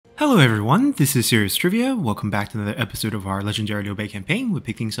Hello everyone, this is Serious Trivia. Welcome back to another episode of our Legendary Liu Bei campaign. We're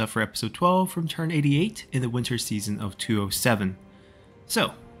picking things up for episode 12 from turn 88 in the winter season of 207.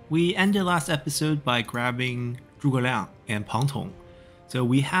 So, we ended last episode by grabbing Zhuge Liang and Pang Tong. So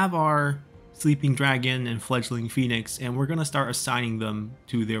we have our Sleeping Dragon and Fledgling Phoenix, and we're going to start assigning them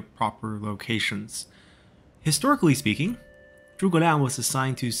to their proper locations. Historically speaking, Zhuge Liang was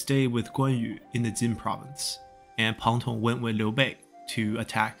assigned to stay with Guan Yu in the Jin province, and Pang Tong went with Liu Bei to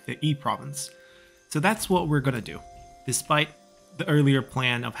attack the E province. So that's what we're gonna do. Despite the earlier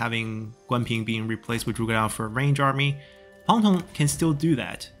plan of having Guanping being replaced with Zhuge Liang for a range army, Pang Tong can still do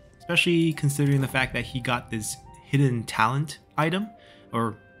that, especially considering the fact that he got this hidden talent item,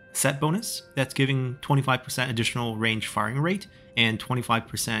 or set bonus, that's giving 25% additional range firing rate and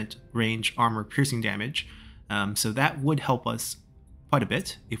 25% range armor piercing damage. So that would help us quite a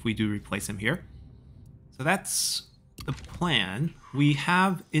bit if we do replace him here. So that's the plan. We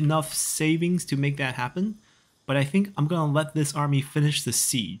have enough savings to make that happen, but I think I'm gonna let this army finish the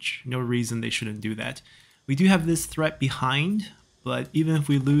siege. No reason they shouldn't do that. We do have this threat behind, but even if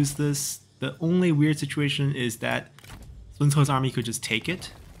we lose this, the only weird situation is that Sun Ce's army could just take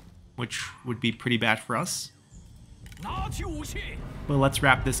it, which would be pretty bad for us. But let's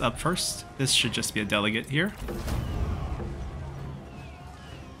wrap this up first. This should just be a delegate here.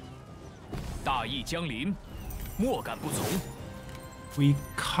 We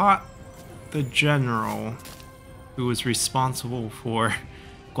caught the general who was responsible for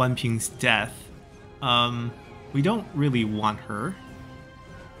Guanping's death. We don't really want her.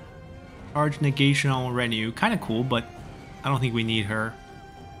 Charge negation on retinue, kind of cool, but I don't think we need her.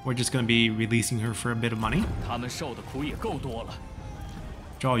 We're just going to be releasing her for a bit of money.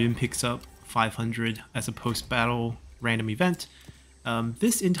 Zhao Yun picks up 500 as a post-battle random event.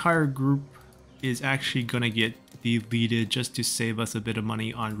 This entire group is actually going to get deleted just to save us a bit of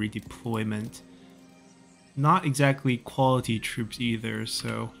money on redeployment. Not exactly quality troops either,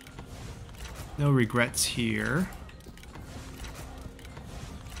 so no regrets here.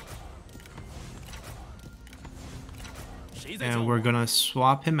 And we're gonna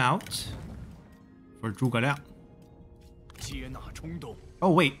swap him out for Zhuge Liang.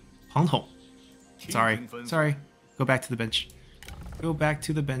 Oh wait, Pang Tong. Sorry. Go back to the bench. Go back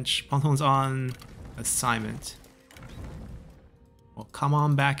to the bench. Pang Tong's on assignment. Well, come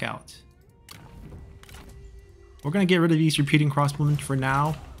on back out. We're gonna get rid of these repeating crossbowmen for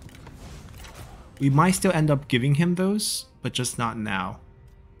now. We might still end up giving him those, but just not now.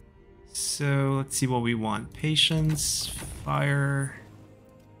 So let's see what we want. Patience, fire,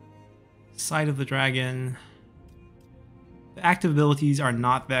 Sight of the Dragon. The active abilities are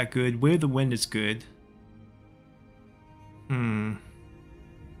not that good. Way of the Wind is good.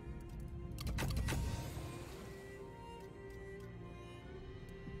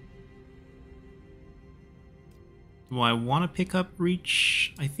 Do I want to pick up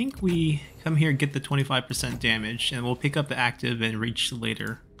Reach? I think we come here and get the 25% damage, and we'll pick up the active and Reach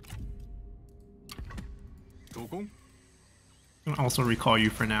later. I'll also recall you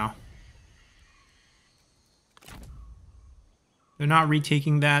for now. They're not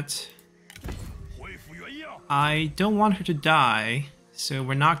retaking that. I don't want her to die, so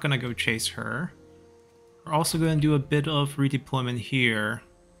we're not gonna go chase her. We're also gonna do a bit of redeployment here.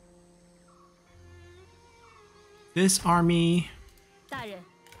 This army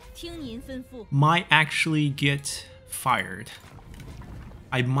might actually get fired.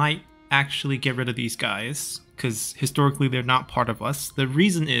 I might actually get rid of these guys, because historically they're not part of us. The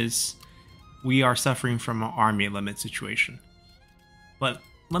reason is we are suffering from an army limit situation. But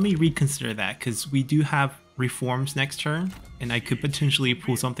let me reconsider that, because we do have reforms next turn, and I could potentially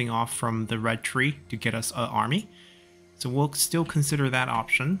pull something off from the red tree to get us an army. So we'll still consider that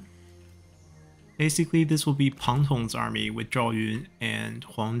option. Basically, this will be Pang Tong's army with Zhao Yun and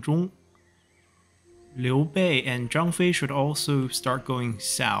Huang Zhong. Liu Bei and Zhang Fei should also start going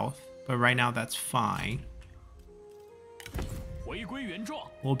south, but right now that's fine.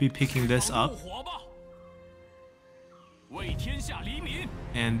 We'll be picking this up.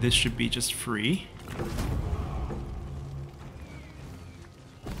 And this should be just free.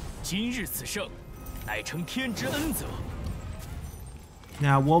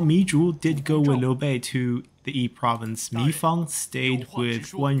 Now, while Mi Zhu did go with Liu Bei to the E province, Mi Fang stayed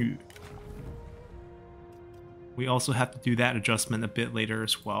with Guan Yu. We also have to do that adjustment a bit later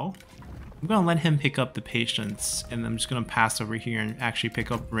as well. I'm gonna let him pick up the patience, and I'm just gonna pass over here and actually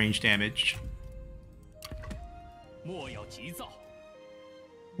pick up range damage.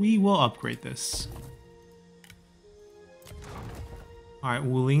 We will upgrade this. Alright,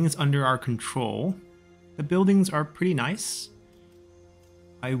 Wuling is under our control. The buildings are pretty nice.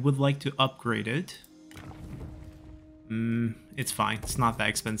 I would like to upgrade it. It's fine. It's not that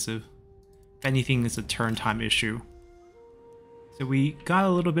expensive. If anything, it's a turn time issue. So we got a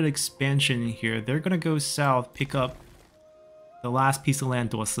little bit of expansion here. They're gonna go south, pick up the last piece of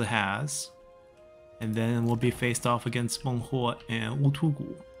land Duosi has. And then we'll be faced off against Menghuo and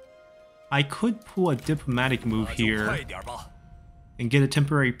Wutugu. I could pull a diplomatic move here and get a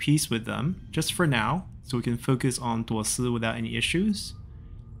temporary peace with them, just for now, so we can focus on Duosi without any issues.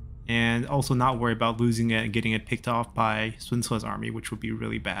 And also not worry about losing it and getting it picked off by Sun Ce's army, which would be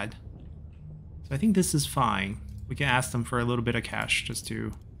really bad. So I think this is fine. We can ask them for a little bit of cash just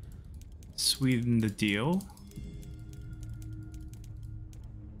to sweeten the deal.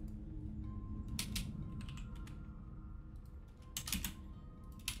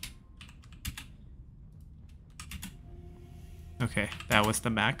 Okay, that was the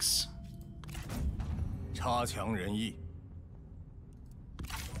max. I'll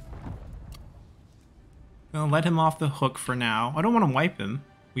let him off the hook for now. I don't want to wipe him.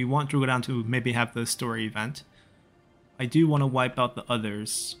 We want Zhuge to maybe have the story event. I do want to wipe out the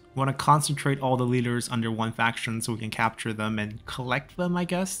others. We want to concentrate all the leaders under one faction so we can capture them and collect them, I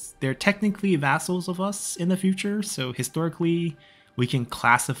guess. They're technically vassals of us in the future, so historically we can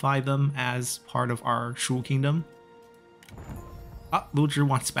classify them as part of our Shu Kingdom. Ah, Liu Zhi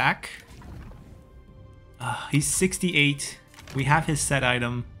wants back. He's 68. We have his set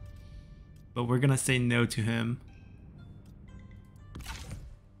item, but we're gonna say no to him.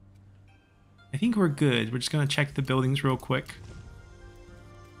 I think we're good. We're just gonna check the buildings real quick.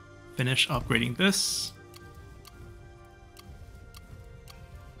 Finish upgrading this.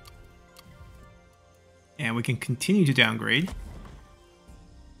 And we can continue to downgrade.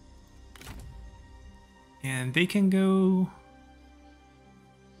 And they can go...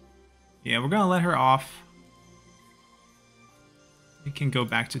 Yeah, we're gonna let her off. They can go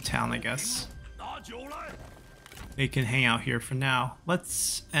back to town, I guess. They can hang out here for now.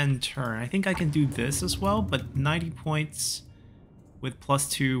 Let's end turn. I think I can do this as well, but 90 points with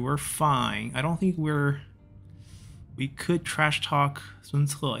 +2, we're fine. I don't think we're... We could trash talk Sun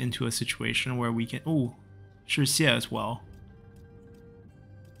Ce into a situation where we can... Oh, Shixie as well.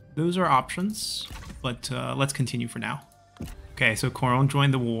 Those are options, but let's continue for now. Okay, so Coron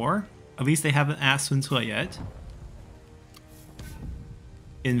joined the war. At least they haven't asked Sun Ce yet.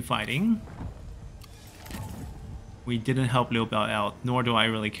 Infighting. We didn't help Liu Bei out, nor do I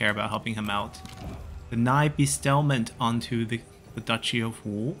really care about helping him out. Deny bestowment onto the Duchy of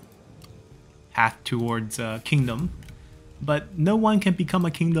Wu. Path towards kingdom. But no one can become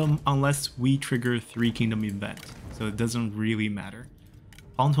a kingdom unless we trigger 3 kingdom event. So it doesn't really matter.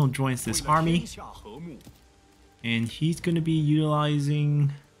 Hong Tong joins this army. And he's going to be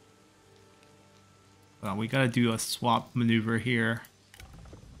utilizing... Well, we gotta do a swap maneuver here.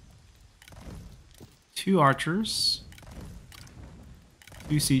 2 archers.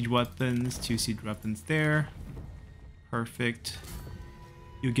 2 siege weapons. 2 siege weapons there. Perfect.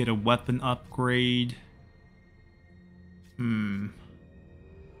 You get a weapon upgrade.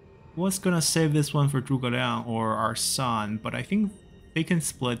 Was gonna save this one for Zhuge Liang or our son, but I think they can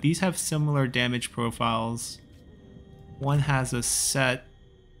split. These have similar damage profiles. One has a set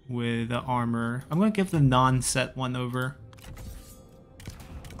with the armor. I'm gonna give the non-set one over.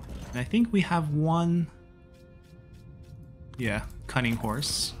 And I think we have one... Yeah, cunning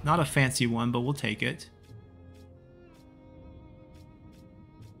horse. Not a fancy one, but we'll take it.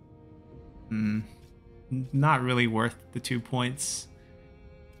 Not really worth the 2 points.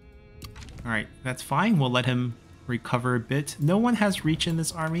 Alright, that's fine. We'll let him recover a bit. No one has reach in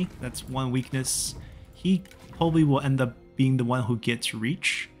this army. That's one weakness. He probably will end up being the one who gets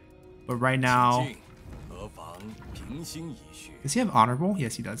reach. But right now... Does he have honorable?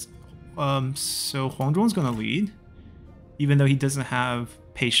 Yes, he does. So Huang Zhong's gonna lead. Even though he doesn't have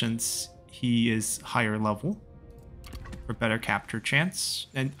patience, he is higher level for better capture chance.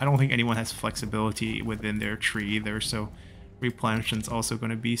 And I don't think anyone has flexibility within their tree either, so replenishment's also going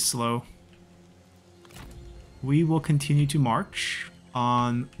to be slow. We will continue to march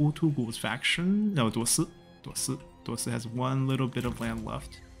on Wutugu's faction. No, Duosi. Duosi has one little bit of land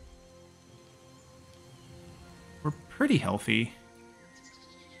left. We're pretty healthy.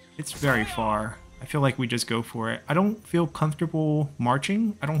 It's very far. I feel like we just go for it. I don't feel comfortable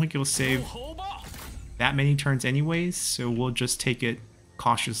marching. I don't think it'll save that many turns anyways, so we'll just take it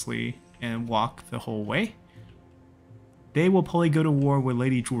cautiously and walk the whole way. They will probably go to war with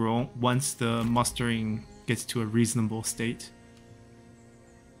Lady Zhurong once the mustering gets to a reasonable state.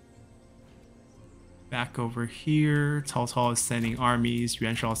 Back over here, Cao Cao is sending armies,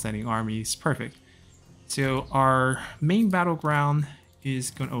 Yuan Shao is sending armies. Perfect. So our main battleground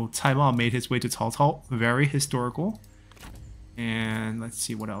is going. Oh, Cai Mao made his way to Cao Cao. Very historical. And let's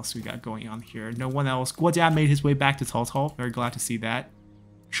see what else we got going on here. No one else. Guo Jia made his way back to Cao Cao. Very glad to see that.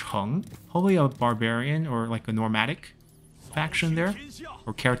 Cheng, probably a barbarian or like a nomadic faction there,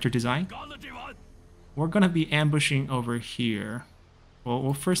 or character design. We're gonna be ambushing over here. Well,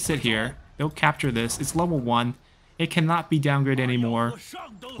 we'll first sit here. They'll capture this. It's level 1. It cannot be downgraded anymore.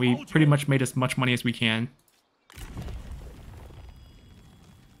 We pretty much made as much money as we can.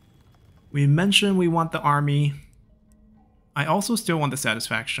 We mentioned we want the army. I also still want the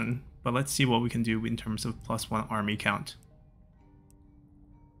satisfaction, but let's see what we can do in terms of +1 army count.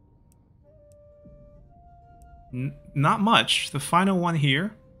 Not much. The final one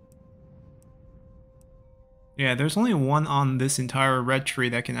here. Yeah, there's only one on this entire red tree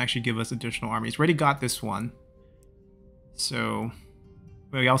that can actually give us additional armies. Already got this one. So,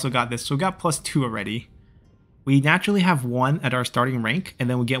 we also got this. So we got +2 already. We naturally have 1 at our starting rank, and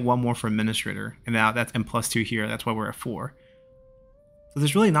then we get 1 more for Administrator. And now that's and +2 here. That's why we're at 4. So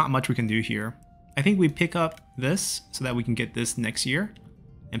there's really not much we can do here. I think we pick up this so that we can get this next year.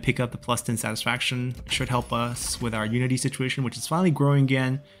 And pick up the +10 satisfaction. Should help us with our unity situation, which is finally growing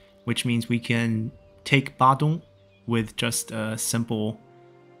again, which means we can take Badong with just a simple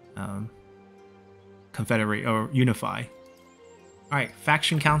confederate or unify. Alright,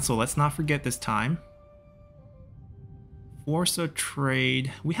 faction council, let's not forget this time. Force of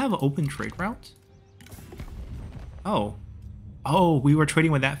trade. We have an open trade route? Oh. Oh, we were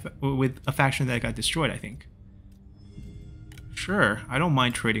trading with with a faction that got destroyed, I think. Sure, I don't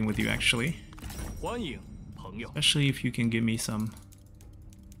mind trading with you actually. Especially if you can give me some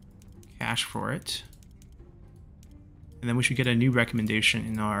cash for it. And then we should get a new recommendation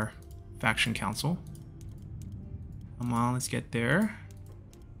in our faction council. Come on, let's get there.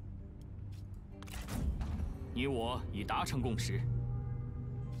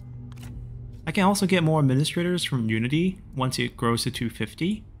 I can also get more administrators from Unity once it grows to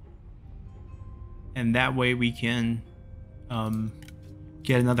 250. And that way we can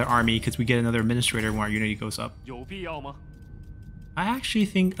get another army because we get another administrator when our unity goes up. I actually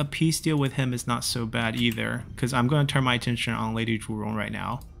think a peace deal with him is not so bad either, because I'm going to turn my attention on Lady Zhurong right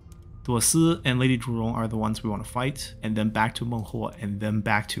now. Duo Si and Lady Zhurong are the ones we want to fight, and then back to Menghuo, and then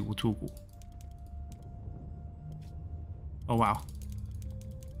back to Wutugu. Oh wow.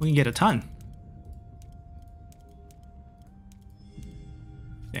 We can get a ton.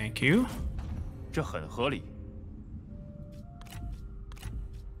 Thank you. 这很合理。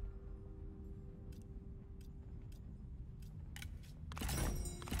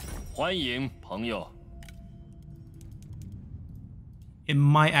 欢迎朋友。 It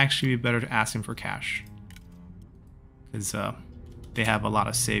might actually be better to ask him for cash, because they have a lot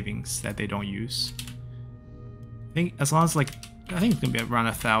of savings that they don't use. I think as long as I think it's gonna be around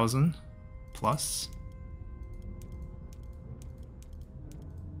 1,000 plus.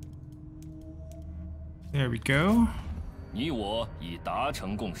 There we go. 你我已达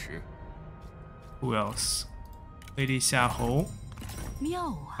成共识。 Who else? Lady Xiaohou.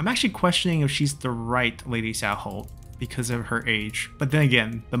 妙啊！ I'm actually questioning if she's the right Lady Xiaohou because of her age. But then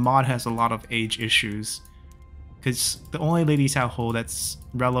again, the mod has a lot of age issues. Because the only Lady Xiaohou that's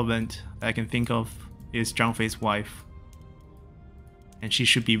relevant that I can think of is Zhang Fei's wife. And she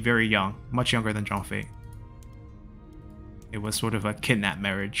should be very young, much younger than Zhang Fei. It was sort of a kidnap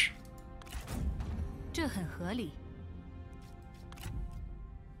marriage. 这很合理。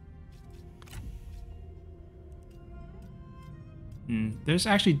 There's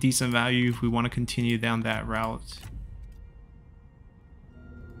actually decent value if we want to continue down that route.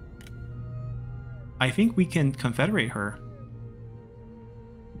 I think we can confederate her.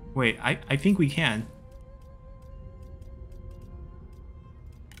 Wait, I think we can.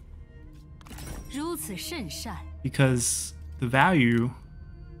 如此甚善。 Because the value,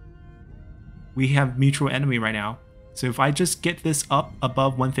 we have mutual enemy right now. So if I just get this up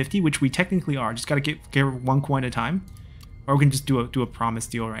above 150, which we technically are, just gotta get 1 coin at a time. Or we can just do a promise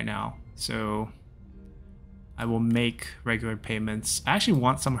deal right now. So I will make regular payments. I actually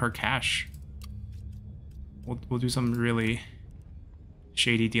want some of her cash. We'll do some really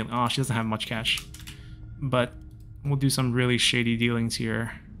shady deal. Oh, she doesn't have much cash. But we'll do some really shady dealings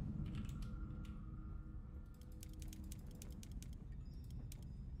here.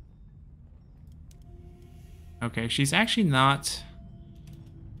 Okay, she's actually not...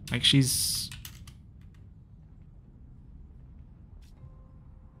 Like, she's...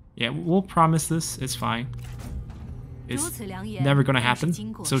 Yeah, we'll promise this. It's fine. It's never gonna happen.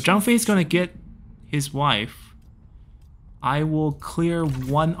 So Zhang Fei is gonna get his wife. I will clear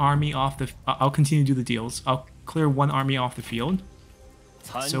 1 army off the... I'll continue to do the deals. I'll clear 1 army off the field.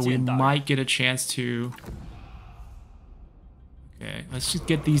 So we might get a chance to... Okay, let's just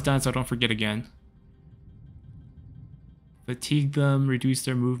get these done so I don't forget again. Fatigue them, reduce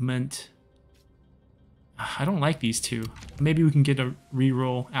their movement. I don't like these two. Maybe we can get a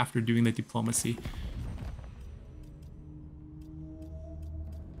reroll after doing the diplomacy.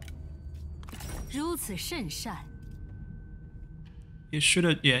 It should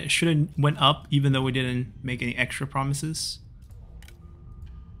have, yeah, it should have went up even though we didn't make any extra promises.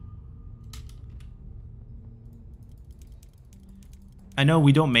 I know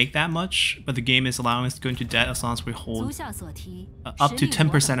we don't make that much, but the game is allowing us to go into debt as long as we hold up to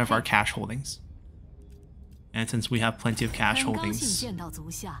 10% of our cash holdings. And since we have plenty of cash holdings,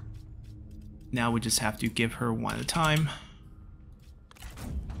 now we just have to give her one at a time.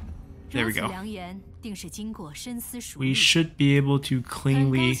 There we go. We should be able to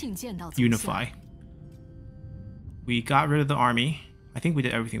cleanly unify. We got rid of the army. I think we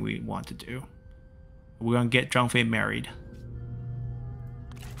did everything we want to do. We're gonna get Zhang Fei married.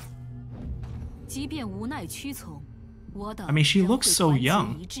 I mean, she looks so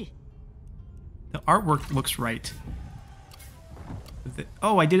young. The artwork looks right.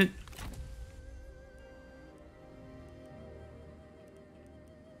 Oh, I didn't...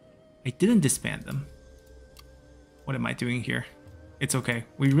 I didn't disband them. What am I doing here? It's okay.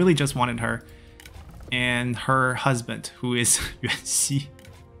 We really just wanted her. And her husband, who is UNC.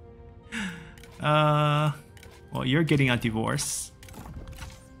 Well, you're getting a divorce.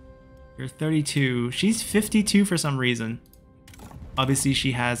 You're 32. She's 52 for some reason. Obviously,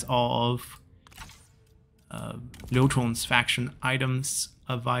 she has all of Liu Chong's faction items.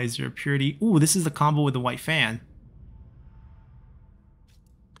 Advisor, purity. Ooh, this is the combo with the white fan.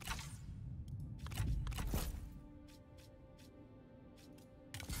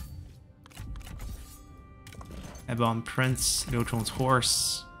 Ebon Prince, Liu Chong's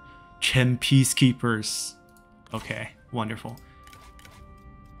horse, Chen Peacekeepers. Okay, wonderful.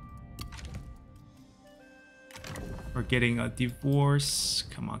 We're getting a divorce.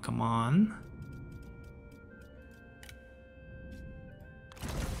 Come on, come on.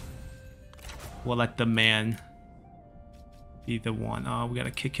 We'll let the man be the one. Oh, we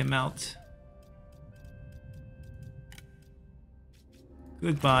gotta kick him out.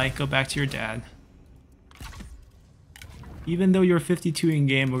 Goodbye, go back to your dad. Even though you're 52 in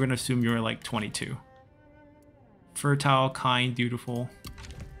game, we're gonna assume you're like 22. Fertile, kind, dutiful.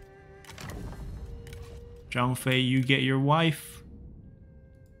 Zhang Fei, you get your wife.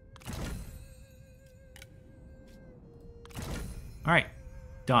 Alright,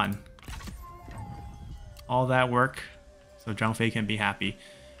 done. All that work, so Zhang Fei can be happy.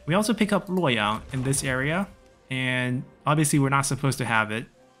 We also pick up Luoyang in this area, and obviously we're not supposed to have it.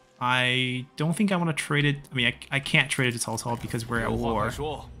 I don't think I want to trade it. I mean, I can't trade it to Cao Cao because we're at war.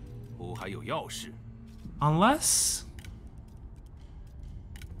 Unless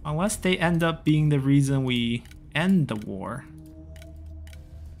they end up being the reason we end the war.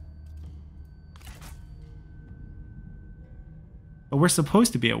 But we're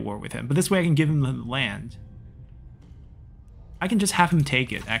supposed to be at war with him. But this way I can give him the land. I can just have him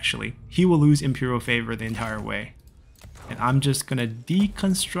take it, actually. He will lose Imperial favor the entire way. And I'm just gonna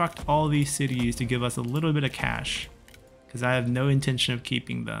deconstruct all these cities to give us a little bit of cash. Because I have no intention of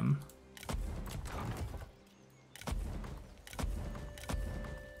keeping them.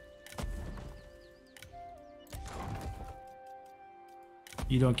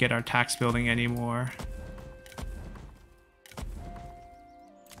 You don't get our tax building anymore.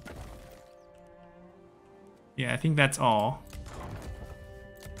 Yeah, I think that's all.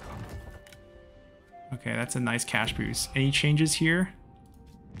 Okay, that's a nice cash boost. Any changes here?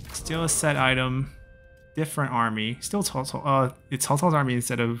 Still a set item. Different army. Still Cao Cao. It's Cao Cao's army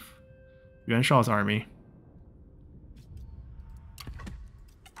instead of Yuan Shao's army.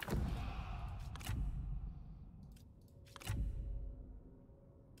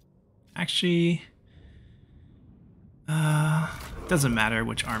 Actually, doesn't matter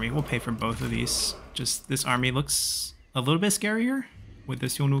which army. We'll pay for both of these. Just this army looks a little bit scarier with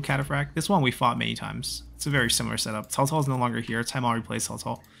this Yongnu Cataphract. This one we fought many times. It's a very similar setup. Cao Cao is no longer here. Time I'll replace Cao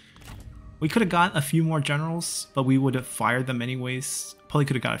Cao. We could have got a few more generals, but we would have fired them anyways. Probably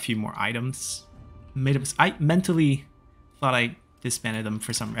could have got a few more items. I mentally thought I disbanded them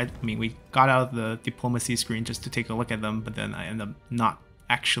for some... I mean, we got out of the diplomacy screen just to take a look at them, but then I ended up not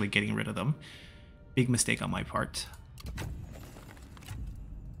actually getting rid of them. Big mistake on my part.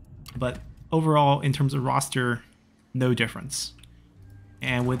 But overall, in terms of roster, no difference.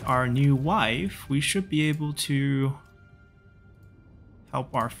 And with our new wife, we should be able to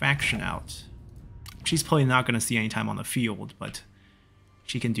help our faction out. She's probably not going to see any time on the field, but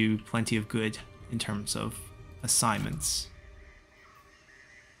she can do plenty of good in terms of assignments.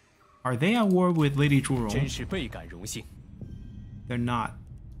 Are they at war with Lady Zhurong? 真是倍感荣幸。 They're not.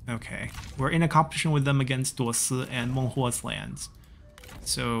 Okay. We're in a competition with them against Duosi and Menghuo's lands.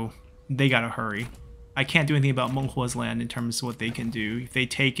 So they gotta hurry. I can't do anything about Menghuo's land in terms of what they can do. If they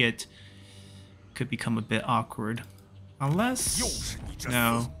take it, could become a bit awkward. Unless...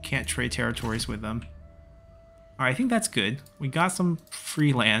 No, can't trade territories with them. Alright, I think that's good. We got some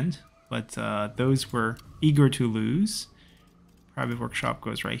free land, but those were eager to lose. Private workshop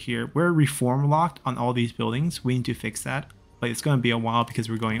goes right here. We're reform locked on all these buildings. We need to fix that. But it's going to be a while because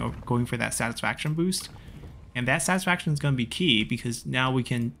we're going for that satisfaction boost. And that satisfaction is going to be key because now we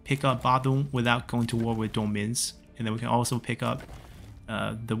can pick up Badong without going to war with Dongmin's. And then we can also pick up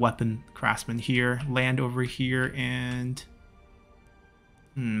the weapon craftsman here, land over here, and...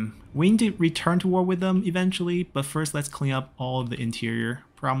 We need to return to war with them eventually, but first let's clean up all of the interior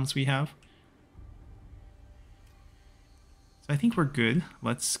problems we have. So I think we're good.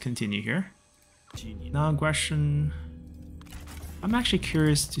 Let's continue here. Non-aggression... I'm actually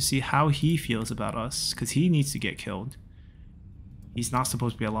curious to see how he feels about us, because he needs to get killed. He's not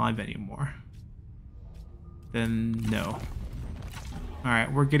supposed to be alive anymore. Then no.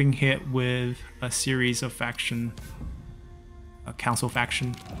 Alright, we're getting hit with a series of council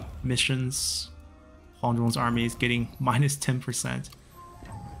faction missions. Huang Zhong's army is getting minus 10%.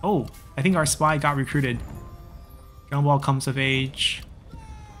 Oh, I think our spy got recruited. Zhang comes of age.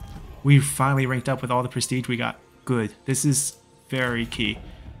 We finally ranked up with all the prestige we got. Good. This is very key.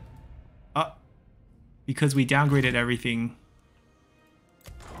 Because we downgraded everything,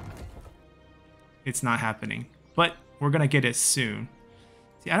 it's not happening. But we're gonna get it soon.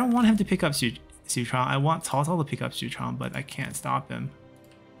 See, I don't want him to pick up Suchong. I want Cao Cao to pick up Suchong, but I can't stop him.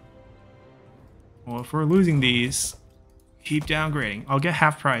 Well, if we're losing these, keep downgrading. I'll get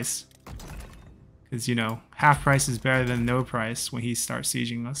half price. Because, you know, half price is better than no price when he starts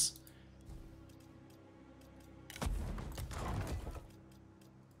sieging us.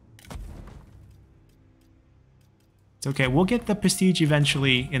 It's okay, we'll get the prestige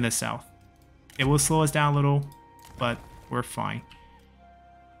eventually in the south. It will slow us down a little, but we're fine.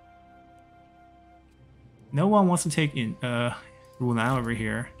 No one wants to take in Runan over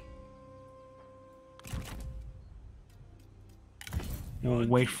here. We'll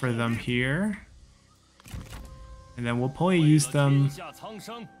wait for them here. And then we'll probably use them.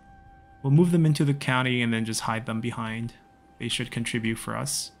 We'll move them into the county and then just hide them behind. They should contribute for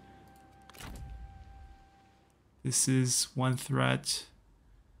us. This is one threat.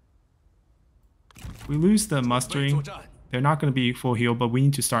 If we lose the mustering, they're not going to be full heal, but we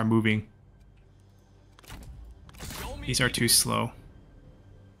need to start moving. These are too slow.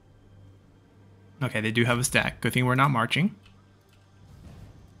 Okay, they do have a stack. Good thing we're not marching.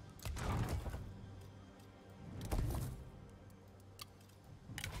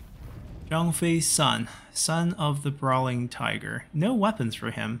 Zhang Fei's son. Son of the Brawling Tiger. No weapons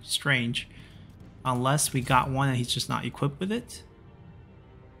for him. Strange. Unless we got one and he's just not equipped with it.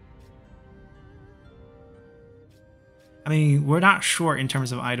 I mean, we're not short in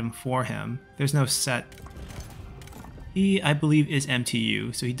terms of item for him. There's no set. He, I believe, is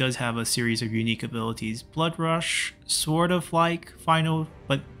MTU, so he does have a series of unique abilities. Blood Rush, sort of like Final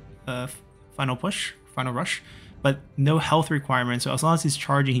Rush, but no health requirements, so as long as he's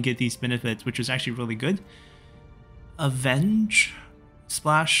charging, he gets these benefits, which is actually really good. Avenge,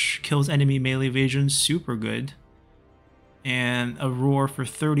 Splash kills enemy melee evasion, super good. And a Roar for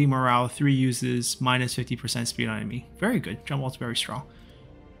 30 morale, 3 uses, minus 50% speed on enemy. Very good, Jump Wall's very strong.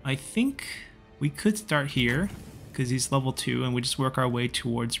 I think we could start here, because he's level 2, and we just work our way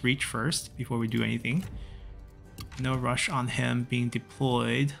towards reach first, before we do anything. No rush on him being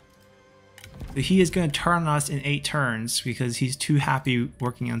deployed. But he is going to turn on us in 8 turns, because he's too happy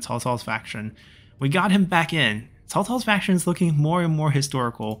working on Cao Cao's faction. We got him back in. Cao Cao's faction is looking more and more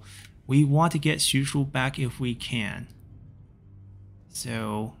historical. We want to get Xu Shu back if we can.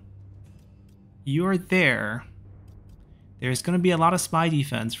 So, you're there. There's going to be a lot of spy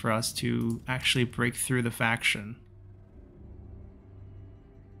defense for us to actually break through the faction.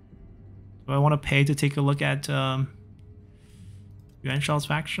 Do I want to pay to take a look at Yuan Shao's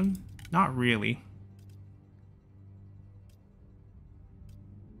faction? Not really.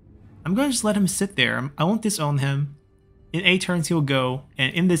 I'm going to just let him sit there. I won't disown him. In 8 turns he'll go,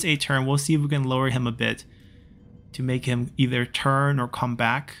 and in this 8 turn we'll see if we can lower him a bit to make him either turn or come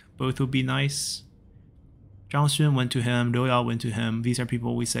back. Both would be nice. Zhang Xun went to him, Liu Yao went to him. These are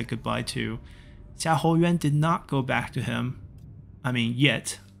people we said goodbye to. Xia Houyuan did not go back to him. I mean,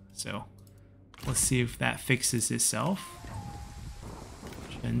 yet. So, let's see if that fixes itself.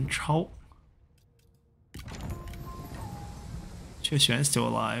 人超 Chu Xuan's still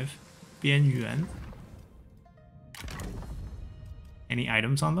alive. 边缘 Any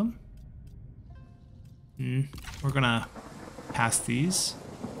items on them? We're gonna pass these.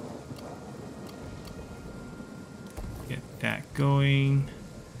 Get that going.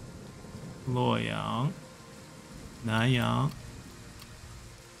 Luoyang. Nanyang.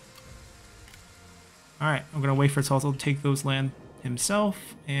 Alright, I'm gonna wait for Cao Cao to take those land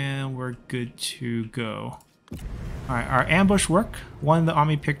himself, and we're good to go. Alright, our ambush work. One of the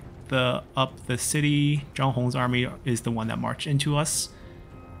army picked up the city. Zhang Hong's army is the one that marched into us.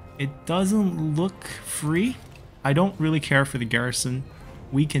 It doesn't look free. I don't really care for the garrison.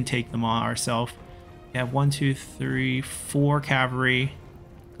 We can take them on ourselves. We have 1, 2, 3, 4 cavalry,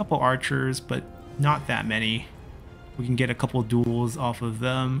 a couple archers, but not that many. We can get a couple duels off of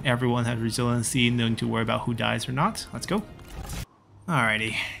them. Everyone has resiliency, no need to worry about who dies or not. Let's go.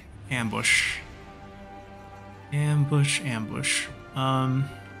 Alrighty, ambush. Ambush, ambush.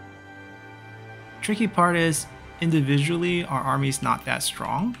 Tricky part is, individually, our army's not that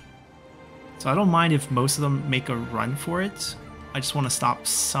strong. So I don't mind if most of them make a run for it. I just want to stop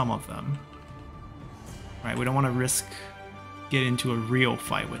some of them. Right, we don't want to risk getting into a real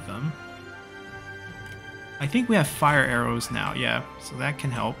fight with them. I think we have fire arrows now, yeah, so that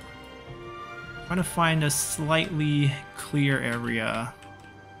can help. Trying to find a slightly clear area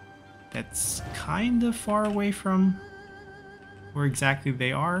that's kind of far away from where exactly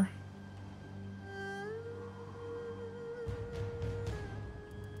they are.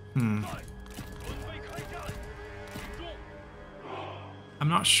 I'm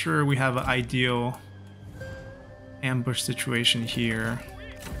not sure we have an ideal ambush situation here.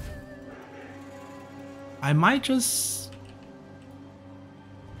 I might just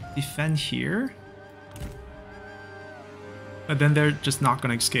defend here, but then they're just not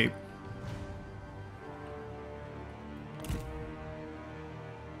gonna escape.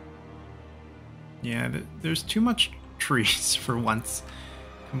 Yeah, there's too much trees for once.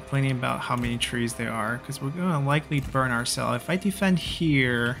 Complaining about how many trees there are, because we're gonna likely burn ourselves. If I defend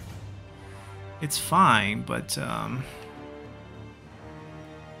here, it's fine, but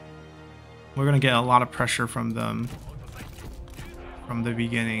we're gonna get a lot of pressure from them from the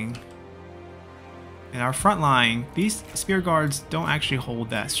beginning. And our front line, these spear guards don't actually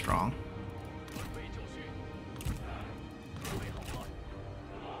hold that strong.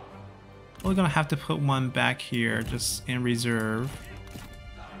 We're gonna have to put one back here just in reserve.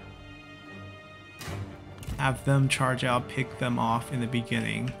 Have them charge out, pick them off in the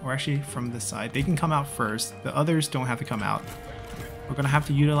beginning, or actually from the side. They can come out first. The others don't have to come out. We're gonna have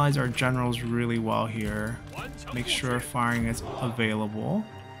to utilize our generals really well here. Make sure firing is available.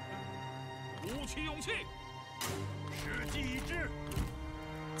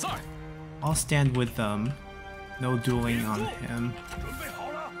 I'll stand with them. No dueling on him.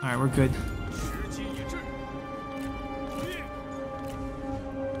 Alright, we're good.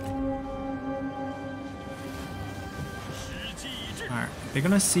 Alright, they're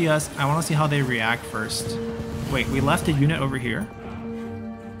gonna see us. I wanna see how they react first. Wait, we left a unit over here?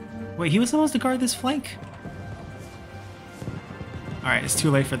 Wait, he was supposed to guard this flank? Alright, it's too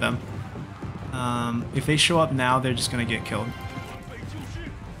late for them. If they show up now, they're just gonna get killed.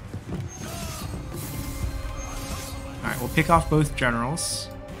 Alright, we'll pick off both generals.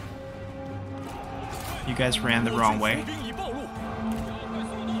 You guys ran the wrong way.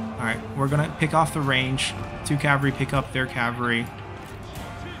 Alright, we're gonna pick off the range. 2 cavalry pick up their cavalry.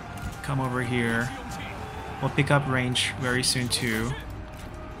 Come over here. We'll pick up range very soon too.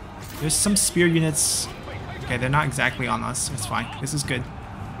 There's some spear units. Okay, they're not exactly on us. It's fine. This is good.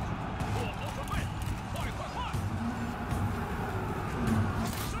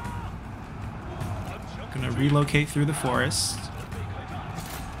 Gonna relocate through the forest.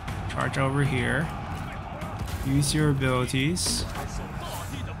 Charge over here. Use your abilities.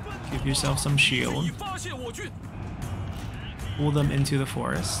 Give yourself some shield. Pull them into the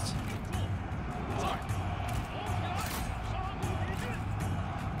forest.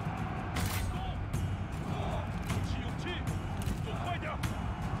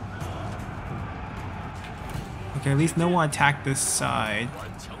 Okay, at least no one attacked this side.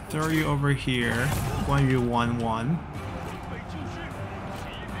 Throw you over here. 1v1-1.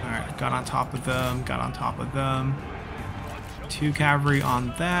 Alright, got on top of them, got on top of them. 2 cavalry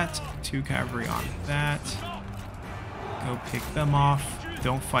on that, 2 cavalry on that. Go pick them off.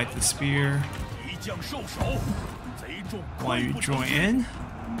 Don't fight the spear. While you join in.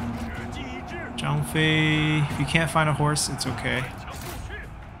 Zhang Fei, if you can't find a horse, it's okay.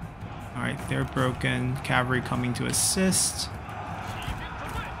 Alright, they're broken. Cavalry coming to assist.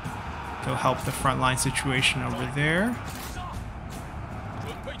 to help the frontline situation over there.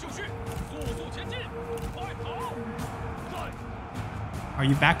 Are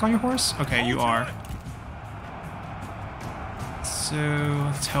you back on your horse? Okay, you are. So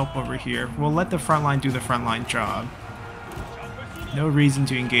let's help over here. We'll let the frontline do the frontline job. No reason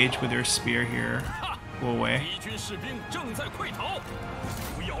to engage with their spear here. Go away.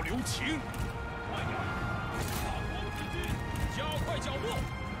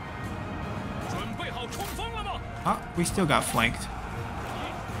 Ah, we still got flanked.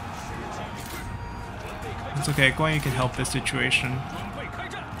 It's okay, Guan Yu can help this situation.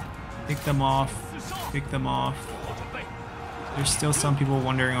 Pick them off. Pick them off. There's still some people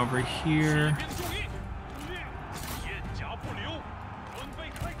wandering over here.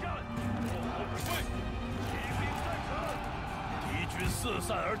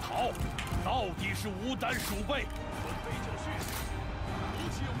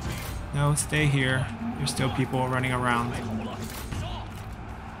 No, stay here. There's still people running around.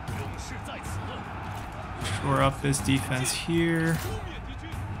 Shore up this defense here.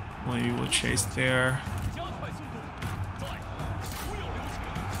 We will chase there.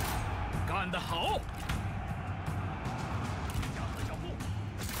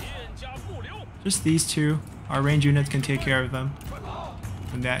 Just these two. Our range units can take care of them.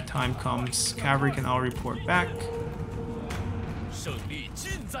 When that time comes, cavalry can all report back.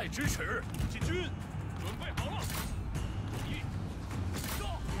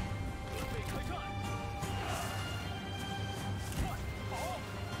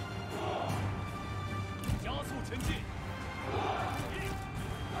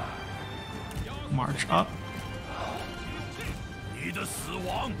 March up.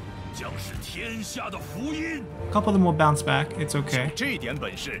 A couple of them will bounce back. It's okay.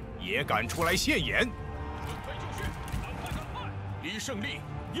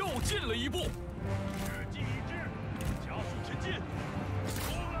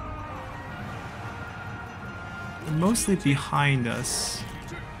 They're mostly behind us.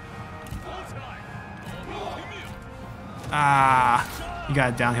 Ah, he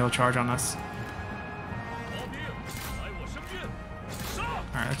got a downhill charge on us.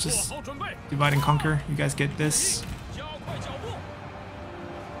 Alright, let's just divide and conquer. You guys get this.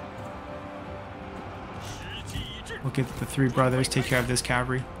 We'll get the three brothers, take care of this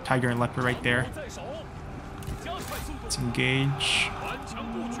cavalry. Tiger and leopard right there. Let's engage.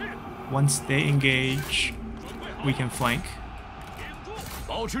 Once they engage, we can flank.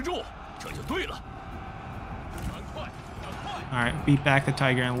 Alright, beat back the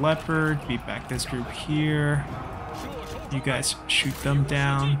tiger and leopard. Beat back this group here. You guys shoot them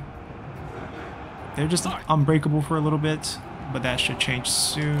down. They're just unbreakable for a little bit, but that should change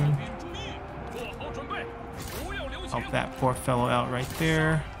soon. Help that poor fellow out right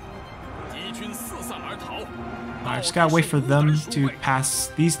there. Alright, just gotta wait for them to pass.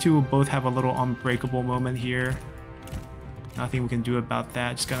 These two will both have a little unbreakable moment here. Nothing we can do about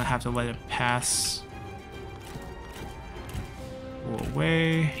that. Just gonna have to let it pass. Go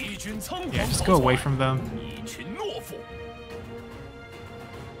away. Yeah, just go away from them.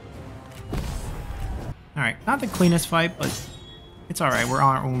 Alright, not the cleanest fight, but it's alright. We're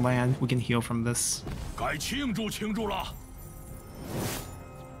on our own land. We can heal from this.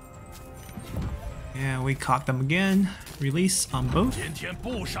 Yeah, we caught them again. Release on both.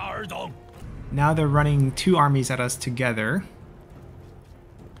 Now they're running two armies at us together.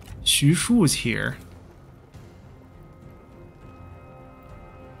 Xu Shu is here.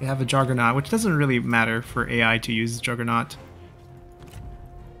 They have a Juggernaut, which doesn't really matter for AI to use Juggernaut.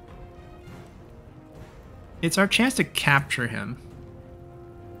 It's our chance to capture him.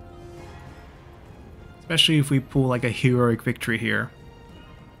 Especially if we pull like a heroic victory here.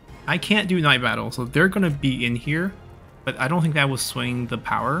 I can't do night battle, so they're gonna be in here, but I don't think that will swing the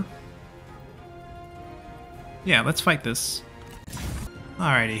power. Yeah, let's fight this.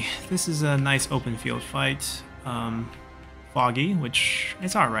 Alrighty, this is a nice open field fight. Foggy, which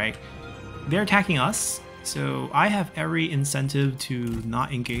is alright. They're attacking us, so I have every incentive to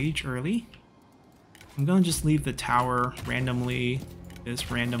not engage early. I'm gonna just leave the tower randomly, this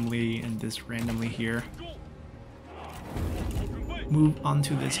randomly, and this randomly here. Move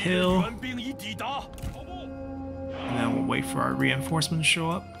onto this hill. And then we'll wait for our reinforcements to show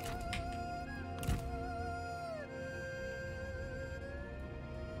up.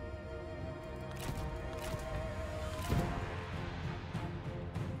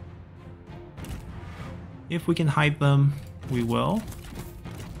 If we can hide them, we will.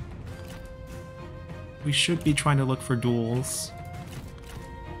 We should be trying to look for duels.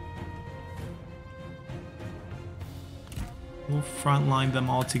 We'll frontline them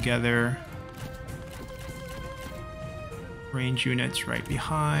all together. Range units right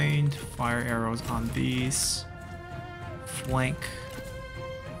behind. Fire arrows on these. Flank.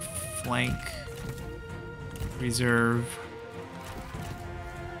 Flank. Reserve.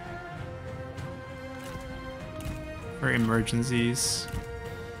 For emergencies.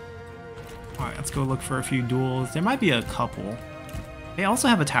 Alright, let's go look for a few duels. There might be a couple. They also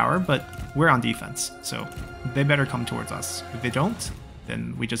have a tower, but we're on defense, so they better come towards us. If they don't,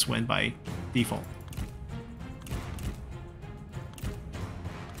 then we just win by default.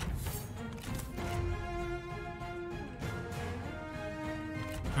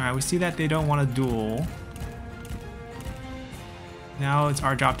 Alright, we see that they don't want to duel. Now it's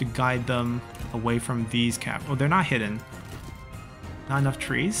our job to guide them away from these cap. Oh, they're not hidden. Not enough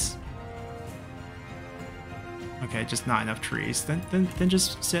trees? Okay, just not enough trees. Then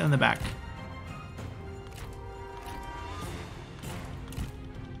just sit in the back.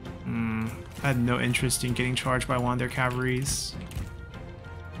 I had no interest in getting charged by one of their cavalries.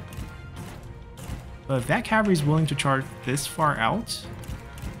 But if that cavalry is willing to charge this far out...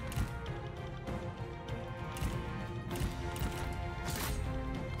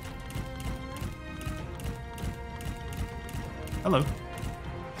 Hello.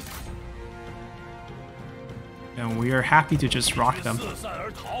 And we are happy to just rock them.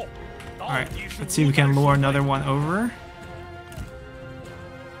 Alright, let's see if we can lure another one over.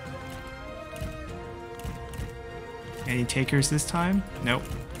 Any takers this time? Nope.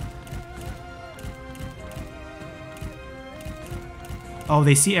 Oh,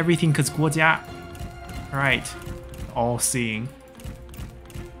 they see everything because 国家. Alright, all seeing.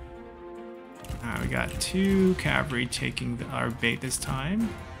 We got 2 cavalry taking our bait this time.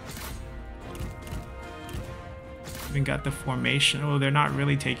 Even got the formation. Oh, they're not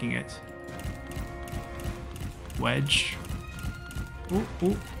really taking it. Wedge. Ooh,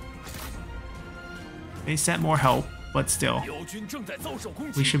 ooh. They sent more help, but still.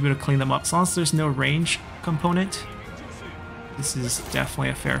 We should be able to clean them up. As long as there's no range component, this is definitely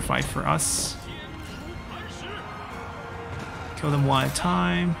a fair fight for us. Kill them one at a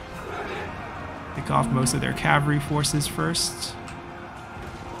time. Pick off most of their cavalry forces first.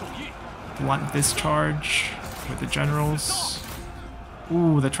 Blunt this charge with the generals.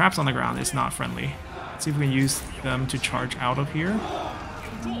 Ooh, the traps on the ground is not friendly. Let's see if we can use them to charge out of here.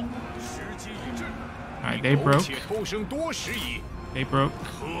 Alright, they broke. They broke.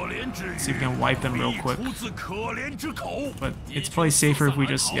 Let's see if we can wipe them real quick. But it's probably safer if we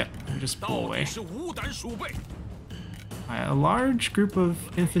just, pull away. A large group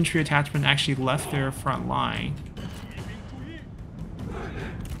of infantry attachment actually left their front line.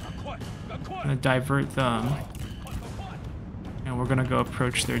 I'm gonna divert them. And we're gonna go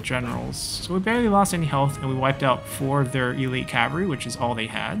approach their generals. So we barely lost any health, and we wiped out 4 of their elite cavalry, which is all they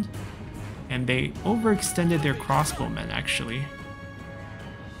had. And they overextended their crossbowmen, actually.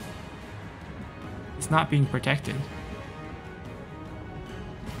 It's not being protected.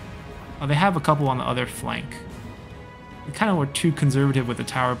 Oh, they have a couple on the other flank. We kind of were too conservative with the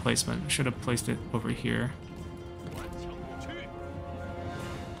tower placement. Should have placed it over here.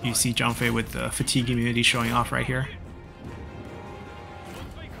 You see Zhang Fei with the fatigue immunity showing off right here.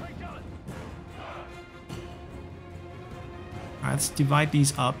 Alright, let's divide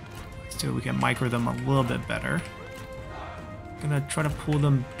these up so we can micro them a little bit better. Gonna try to pull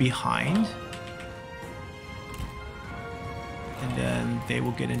them behind. And then they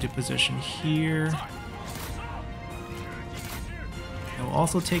will get into position here. They'll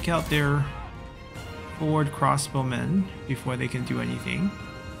also take out their forward crossbowmen before they can do anything.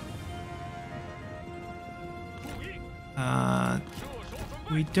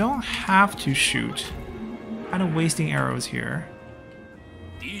 We don't have to shoot. Kind of wasting arrows here.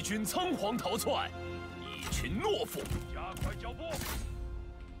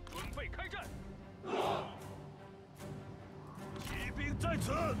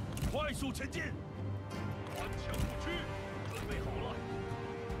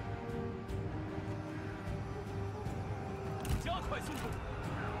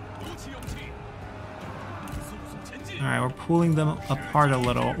 Alright, we're pulling them apart a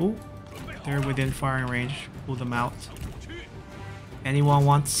little. Ooh, they're within firing range. Pull them out. Anyone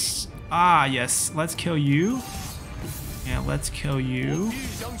wants... Ah, yes. Let's kill you. And let's kill you.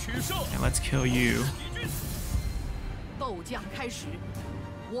 And let's kill you.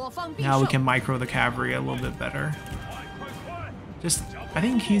 Now we can micro the cavalry a little bit better. Just, I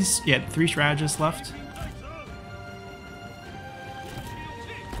think he's, 3 strategists left.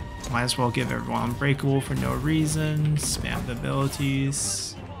 Might as well give everyone unbreakable for no reason. Spam the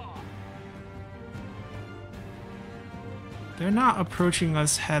abilities. They're not approaching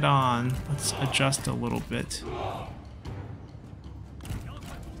us head on. Let's adjust a little bit.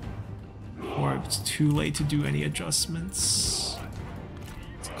 Or it's too late to do any adjustments.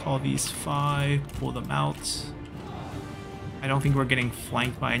 Let's call these 5, pull them out. I don't think we're getting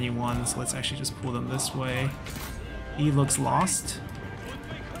flanked by anyone, so let's actually just pull them this way. He looks lost.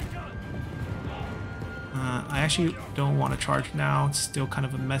 I actually don't want to charge now. It's still kind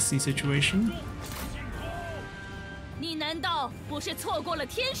of a messy situation.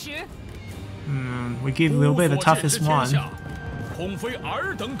 We gave Liu Bei the toughest one.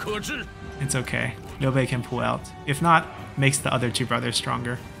 It's okay. Liu Bei can pull out. If not, makes the other two brothers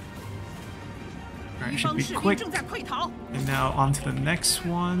stronger. Alright, should be quick. And now on to the next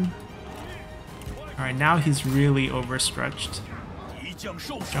one. Alright, now he's really overstretched.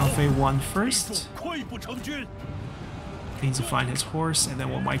 Zhang Fei won first. Needs to find his horse, and then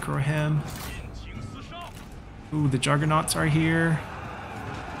we'll micro him. Ooh, the Juggernauts are here.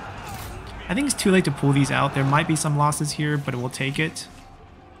 I think it's too late to pull these out. There might be some losses here, but we'll take it.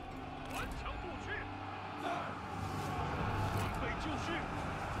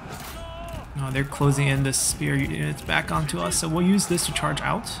 Oh, they're closing in the spear units back onto us, so we'll use this to charge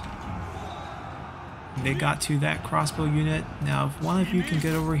out. They got to that crossbow unit. Now, if one of you can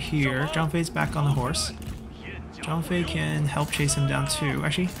get over here, Zhang Fei's back on the horse. Zhang Fei can help chase him down too.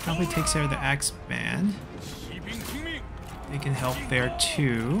 Actually, Zhang Fei takes care of the axe band. They can help there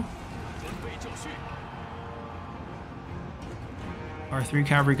too. Our 3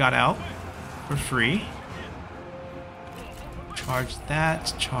 cavalry got out for free. Charge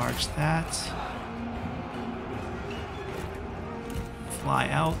that, charge that. Fly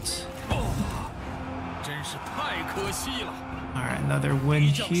out. Alright, another win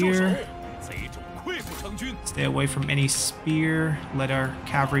here. Stay away from any spear. Let our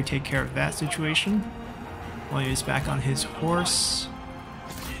cavalry take care of that situation. William is back on his horse.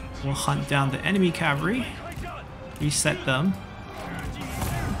 We'll hunt down the enemy cavalry. Reset them.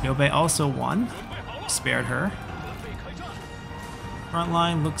 Liu Bei also won. Spared her. Front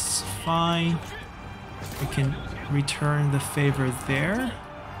line looks fine. We can return the favor there.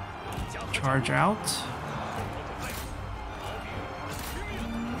 Charge out.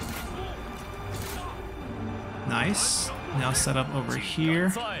 Nice. Now set up over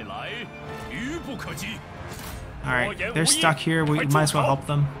here. Alright, they're stuck here. We might as well help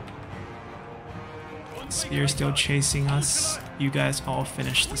them. Spear still chasing us. You guys all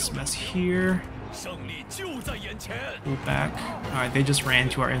finish this mess here. Pull back. Alright, they just ran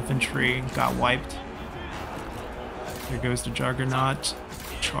to our infantry, got wiped. Here goes the Juggernaut.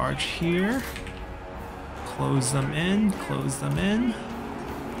 Charge here. Close them in, close them in.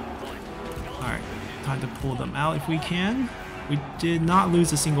 Alright, time to pull them out if we can. We did not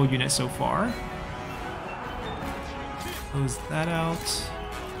lose a single unit so far. Close that out.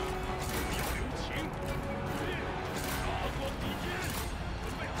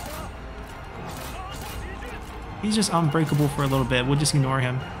 He's just unbreakable for a little bit. We'll just ignore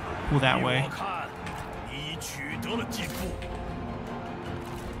him. Pull that way.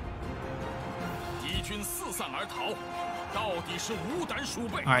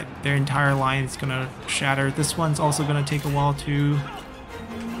 Alright, their entire line is gonna shatter. This one's also gonna take a while to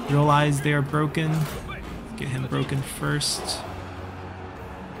realize they are broken. Get him broken first.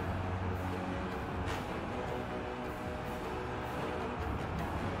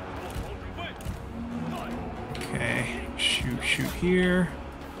 Okay, shoot here.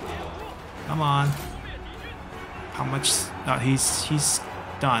 Come on. How much? Oh, he's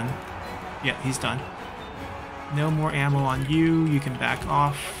done. Yeah, he's done. No more ammo on you. You can back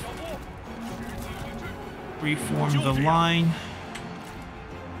off. Reform the line.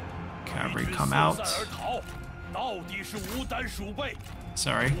 Cavalry come out.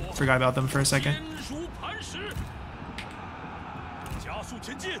 Sorry, forgot about them for a second.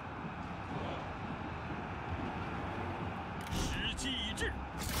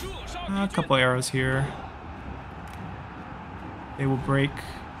 A couple arrows here. They will break.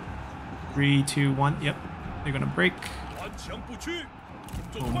 3, 2, 1. Yep, they're gonna break.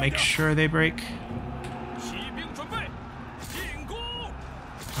 We'll make sure they break.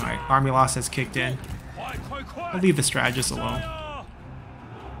 Alright, army loss has kicked in. We'll leave the strategists alone.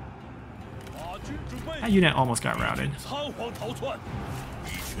 That unit almost got routed.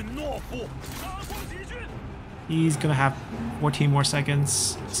 He's gonna have 14 more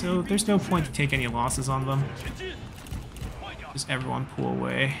seconds, so there's no point to take any losses on them. Just everyone pull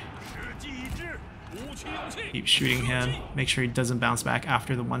away. Keep shooting him. Make sure he doesn't bounce back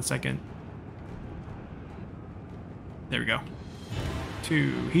after the 1 second. There we go.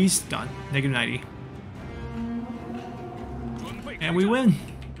 2. He's done. -90. And we win!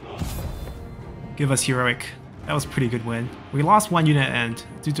 Give us heroic. That was a pretty good win. We lost one unit and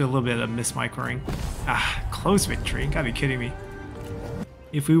due to a little bit of mismicroing. Ah, close victory. Gotta be kidding me.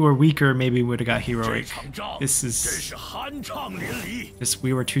 If we were weaker, maybe we would have got heroic. This is just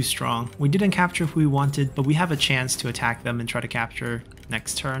we were too strong. We didn't capture who we wanted, but we have a chance to attack them and try to capture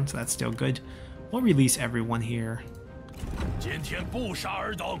next turn, so that's still good. We'll release everyone here.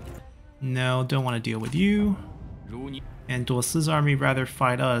 No, don't want to deal with you. And Duosi's army rather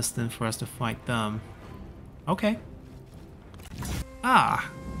fight us than for us to fight them. Okay.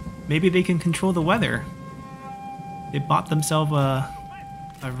 Ah, maybe they can control the weather. They bought themselves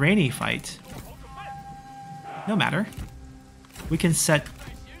a rainy fight. No matter. We can set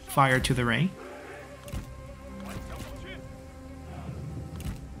fire to the rain.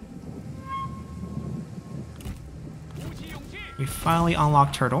 We finally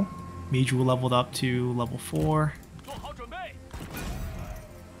unlocked Turtle. Miju leveled up to level 4.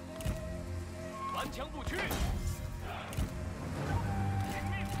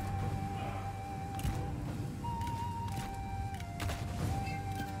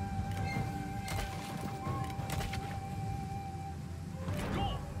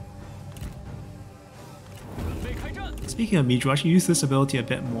 Speaking of Miju, I should use this ability a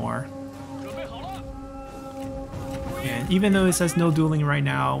bit more. And even though it says no dueling right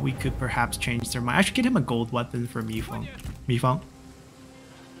now, we could perhaps change their mind. I should get him a gold weapon for Mifeng. Mifeng?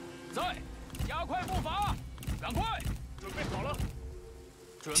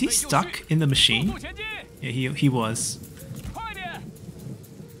 Is he stuck in the machine? Yeah, he was.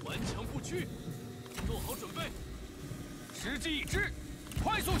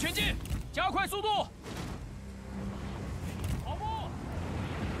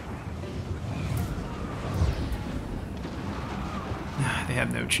 They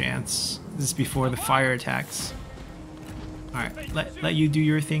have no chance. This is before the fire attacks. Alright, let you do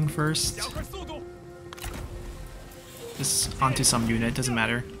your thing first. Just onto some unit, doesn't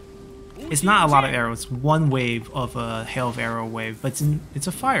matter. It's not a lot of arrows, one wave of a hail of arrow wave, but it's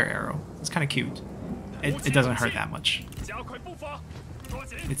a fire arrow. It's kind of cute. It doesn't hurt that much.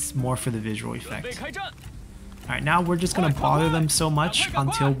 It's more for the visual effect. Alright, now we're just gonna bother them so much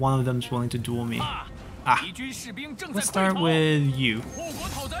until one of them is willing to duel me. Ah, let's start with you.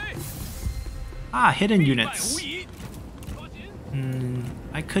 Ah, hidden units.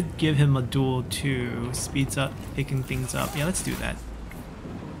 I could give him a duel too. Speeds up picking things up. Yeah, let's do that.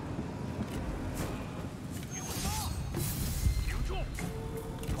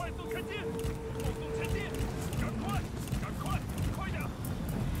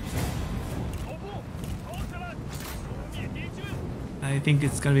 I think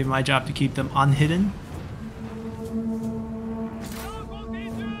it's gonna be my job to keep them unhidden.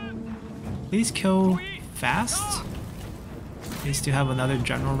 Please kill fast. They still have another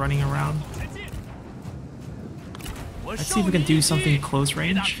general running around. Let's see if we can do something close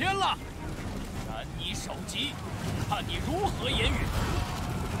range.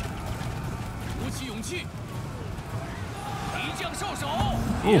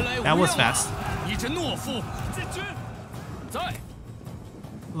 Ooh, that was fast.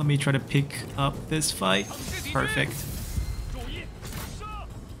 Let me try to pick up this fight. Perfect.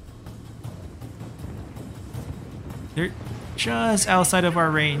 They're just outside of our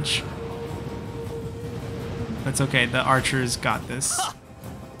range. That's okay, the archers got this.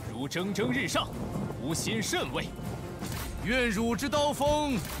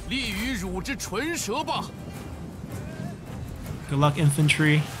 Good luck,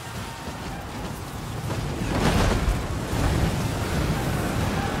 infantry.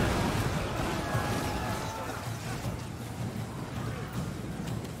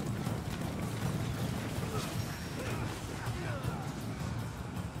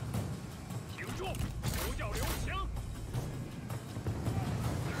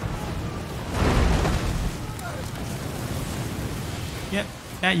 Yep,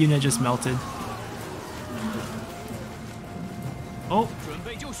 that unit just melted. Oh!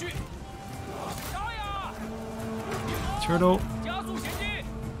 Turtle.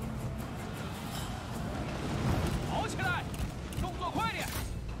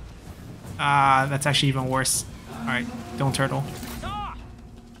 Ah, that's actually even worse. Alright, don't turtle.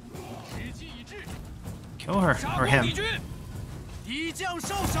 Kill her, or him.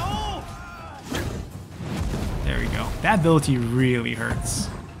 There we go. That ability really hurts.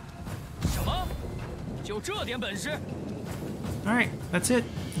 Alright, that's it.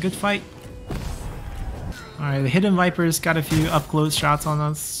 Good fight. Alright, the Hidden Vipers got a few up-close shots on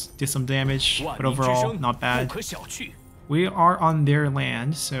us, did some damage, but overall, not bad. We are on their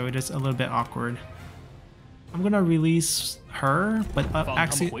land, so it is a little bit awkward. I'm gonna release her, but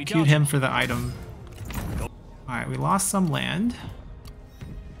execute him for the item. Alright, we lost some land.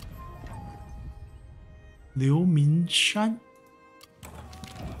 Liu Minshan?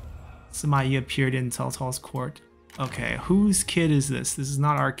 Sima Yi appeared in Cao Cao's court. Okay, whose kid is this? This is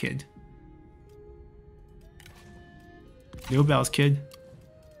not our kid. Liu Bei's kid?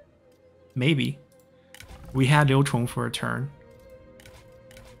 Maybe. We had Liu Chong for a turn.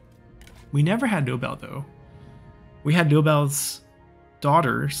 We never had Liu Bei though. We had Liu Bei's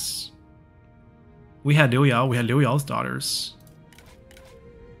daughters. We had Liu Yao, we had Liu Yao's daughters.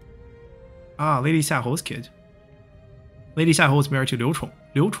 Ah, Lady Xiaohu's kid. Lady Xiaohu was married to Liu Chong.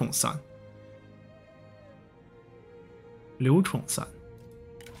 Liu Chong's son. Liu Chong's son.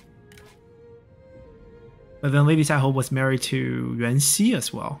 But then Lady Xiaohu was married to Yuan Xi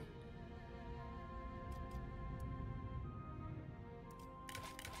as well.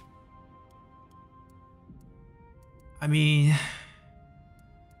 I mean,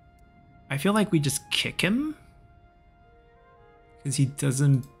 I feel like we just kick him because he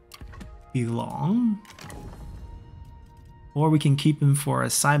doesn't belong. Or we can keep him for a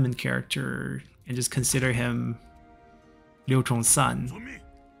Simon character and just consider him Liu Chong's son.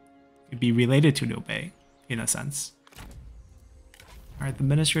 He'd be related to Liu Bei in a sense. Alright, the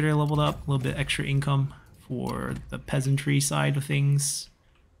administrator leveled up, a little bit extra income for the peasantry side of things.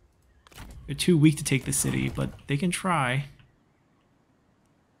 They're too weak to take the city, but they can try.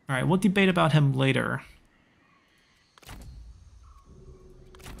 Alright, we'll debate about him later.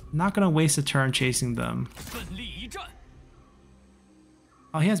 Not gonna waste a turn chasing them.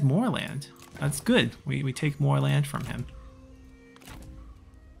 Oh, he has more land. That's good. We take more land from him.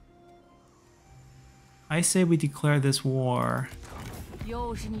 I say we declare this war.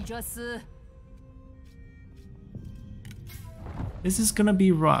 This is gonna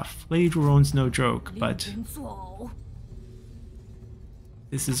be rough. Lady Zhuron's no joke, but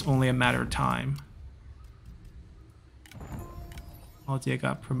this is only a matter of time. Aldia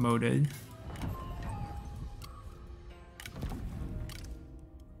got promoted.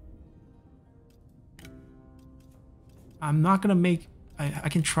 I'm not gonna make... I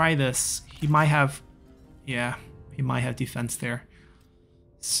can try this. He might have... Yeah, he might have defense there.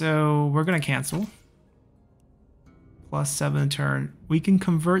 So we're gonna cancel. +7 turn. We can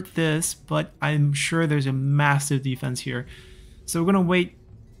convert this, but I'm sure there's a massive defense here. So we're gonna wait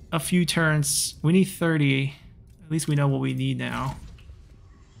a few turns. We need 30. At least we know what we need now.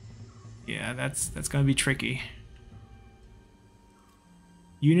 Yeah, that's gonna be tricky.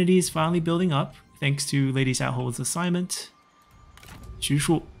 Unity is finally building up, thanks to Lady Xiaohu's assignment.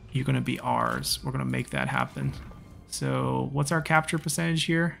 Xu, you're gonna be ours. We're gonna make that happen. So what's our capture percentage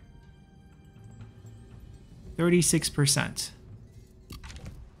here? 36%.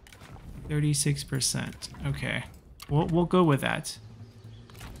 36%. Okay. We'll go with that.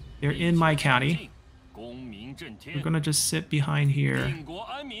 They're in my county. We're gonna just sit behind here.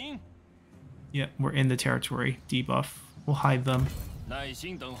 Yep, we're in the territory. Debuff. We'll hide them.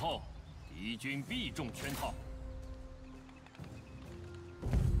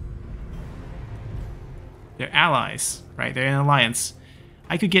 They're allies, right? They're in an alliance.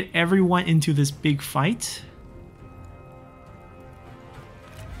 I could get everyone into this big fight.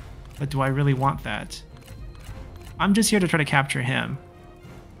 But do I really want that? I'm just here to try to capture him.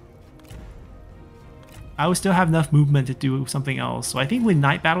 I would still have enough movement to do something else. So I think we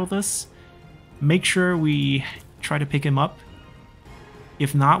night battle this. Make sure we try to pick him up.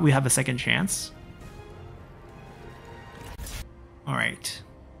 If not, we have a second chance. Alright.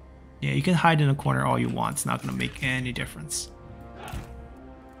 Yeah, you can hide in a corner all you want. It's not going to make any difference.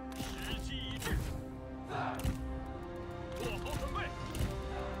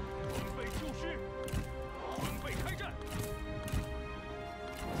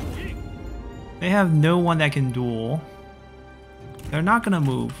 They have no one that can duel. They're not going to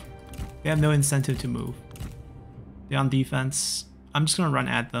move. They have no incentive to move. They're on defense. I'm just going to run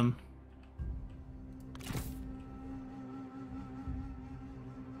at them.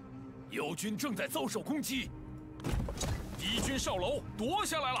 Alright,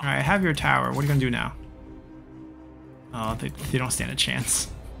 I have your tower. What are you going to do now? Oh, they don't stand a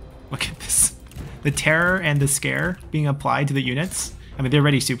chance. Look at this. The terror and the scare being applied to the units. I mean, they're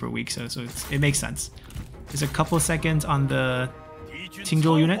already super weak, so it makes sense. There's a couple of seconds on the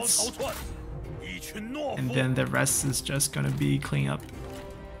Tingle units. And then the rest is just going to be clean up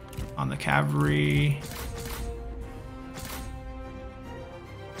on the cavalry.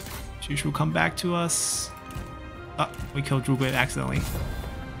 Xu come back to us. Oh, we killed Zhu Gui accidentally.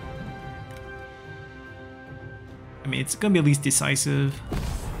 I mean, it's going to be at least decisive.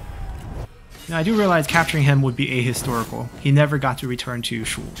 Now, I do realize capturing him would be ahistorical. He never got to return to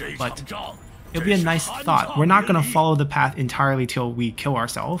Shu, but it'll be a nice thought. We're not going to follow the path entirely till we kill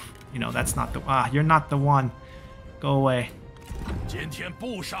ourselves. You know, that's not the... you're not the one. Go away.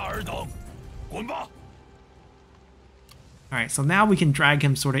 Alright, so now we can drag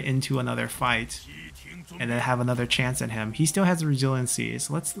him sort of into another fight. And then have another chance at him. He still has the resiliency,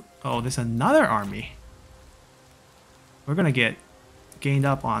 so let's... Oh, there's another army. We're going to get gained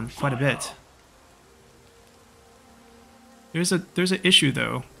up on quite a bit. There's an issue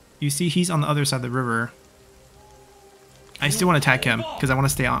though. You see he's on the other side of the river. I still want to attack him because I want to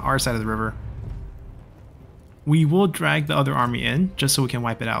stay on our side of the river. We will drag the other army in just so we can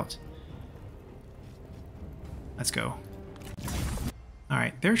wipe it out. Let's go.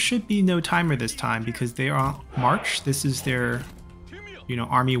 Alright, there should be no timer this time because they are on march. This is their, you know,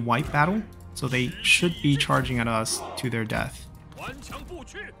 army wipe battle. So they should be charging at us to their death.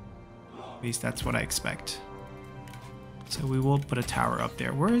 At least that's what I expect. So we will put a tower up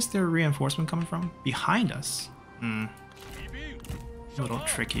there. Where is their reinforcement coming from? Behind us. A little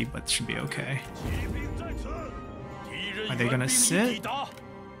tricky, but should be okay. Are they gonna sit?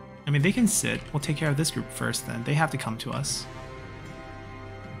 I mean, they can sit. We'll take care of this group first then. They have to come to us.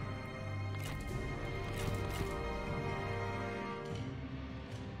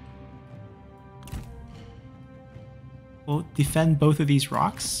 We'll defend both of these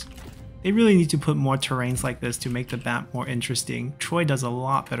rocks. They really need to put more terrains like this to make the map more interesting. Troy does a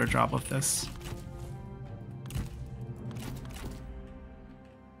lot better job of this.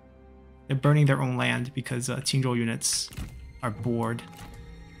 They're burning their own land because Qingzhou units are bored.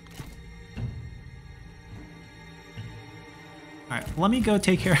 Alright, let me go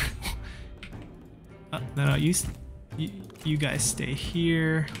take care. No, you guys stay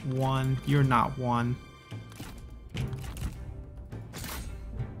here. One, you're not one.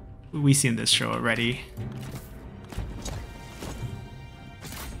 We've seen this show already.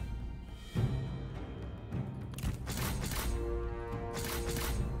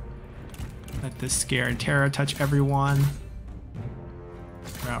 Let this scare and terror touch everyone.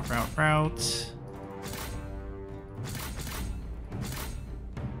 Route.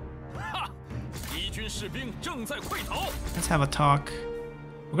 Let's have a talk.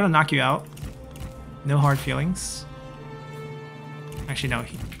 We're gonna knock you out. No hard feelings. Actually, no.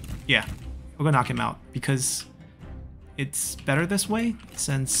 Yeah, we're gonna knock him out because it's better this way,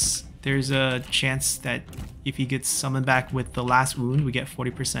 since there's a chance that if he gets summoned back with the last wound, we get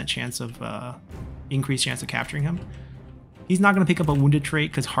 40% chance of increased chance of capturing him. He's not gonna pick up a wounded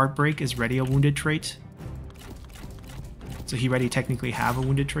trait because Heartbreak is already a wounded trait, so he already technically have a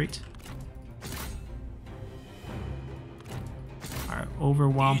wounded trait. Alright,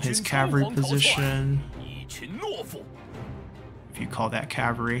 overwhelm his cavalry position, if you call that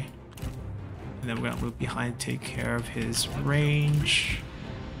cavalry. And then we're going to loop behind, take care of his range.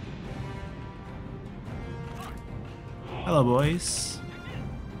 Hello, boys.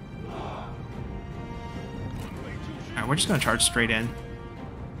 Alright, we're just going to charge straight in.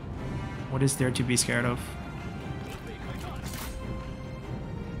 What is there to be scared of?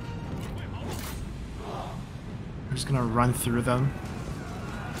 We're just going to run through them.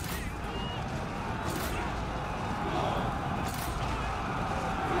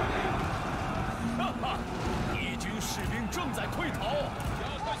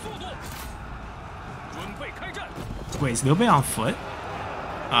 Wait, is Liu Bei on foot?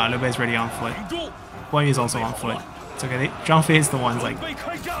 Liu Bei's already on foot. Guan Yu is also on foot. It's okay. Zhang Fei is the one's like,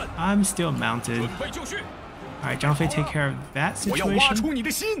 I'm still mounted. Alright, Zhang Fei take care of that situation.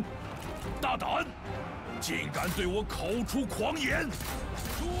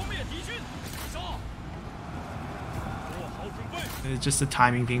 It's just a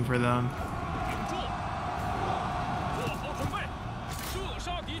timing thing for them.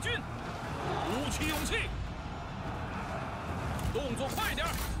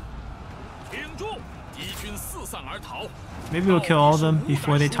 Maybe we'll kill all of them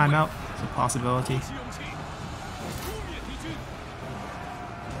before they time out. It's a possibility.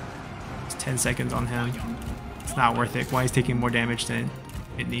 It's 10 seconds on him. It's not worth it. Why he's taking more damage than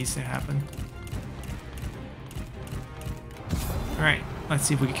it needs to happen. Alright, let's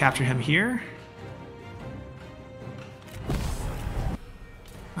see if we can capture him here.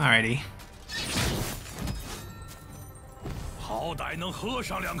 Alrighty.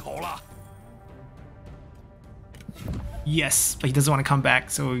 Yes, but he doesn't want to come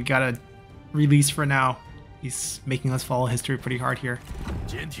back, so we gotta release for now. He's making us follow history pretty hard here.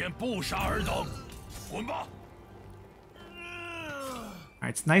 Alright,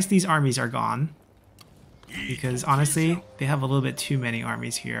 it's nice these armies are gone, because honestly, they have a little bit too many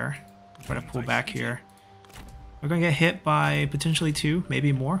armies here. try to pull back here. We're going to get hit by potentially 2,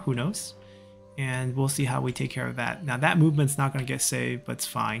 maybe more, who knows. And we'll see how we take care of that. Now that movement's not going to get saved, but it's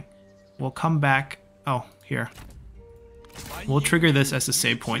fine. We'll come back. Oh, here. We'll trigger this as a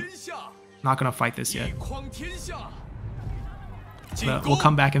save point. Not going to fight this yet. But we'll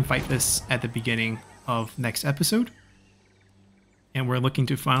come back and fight this at the beginning of next episode. And we're looking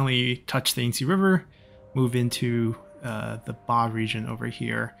to finally touch the Yangtze River, move into the Ba region over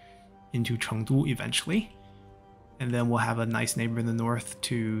here, into Chengdu eventually. And then we'll have a nice neighbor in the north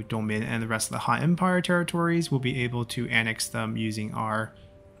to Dongmin, and the rest of the Han Empire territories. We'll be able to annex them using our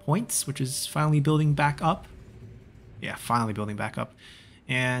points, which is finally building back up. Yeah, finally building back up.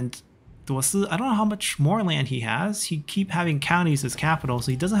 And Duosi, I don't know how much more land he has. He keep having counties as capital, so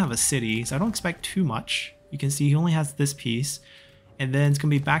he doesn't have a city, so I don't expect too much. You can see he only has this piece. And then it's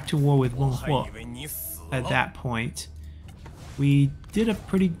going to be back to war with Wenhuo at that point. We did a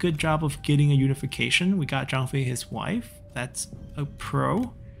pretty good job of getting a unification. We got Zhang Fei his wife. That's a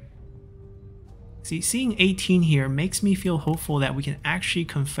pro. See, seeing 18 here makes me feel hopeful that we can actually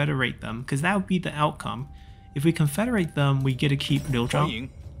confederate them, because that would be the outcome. If we confederate them, we get to keep Liu Zhang,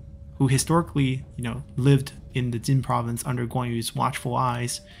 who historically, lived in the Jin province under Guan Yu's watchful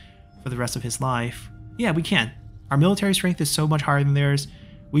eyes for the rest of his life. Yeah, we can. Our military strength is so much higher than theirs.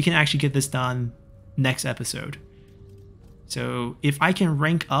 We can actually get this done next episode. So if I can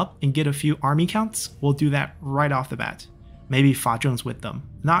rank up and get a few army counts, we'll do that right off the bat. Maybe Fa Zheng's with them.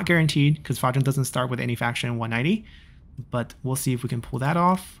 Not guaranteed, because Fa Zheng doesn't start with any faction in 190. But we'll see if we can pull that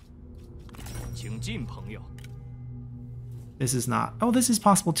off. This is not... Oh, this is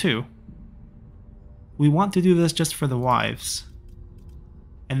possible too. We want to do this just for the wives.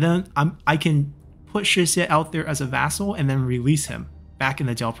 And then I can put Shixie out there as a vassal and then release him back in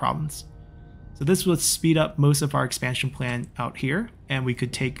the Jiao province. So this would speed up most of our expansion plan out here, and we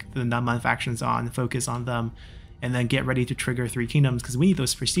could take the Nanman factions on, focus on them, and then get ready to trigger 3 kingdoms, because we need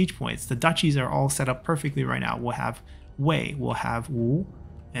those prestige points. The duchies are all set up perfectly right now. We'll have Wei, we'll have Wu,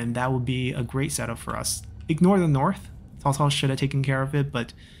 and that would be a great setup for us. Ignore the north. Cao Cao should have taken care of it,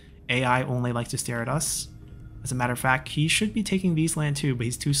 but AI only likes to stare at us. As a matter of fact, he should be taking these land too, but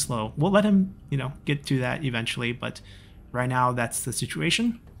he's too slow. We'll let him, get to that eventually, but right now that's the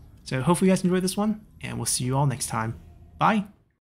situation. So hopefully you guys enjoyed this one, and we'll see you all next time. Bye!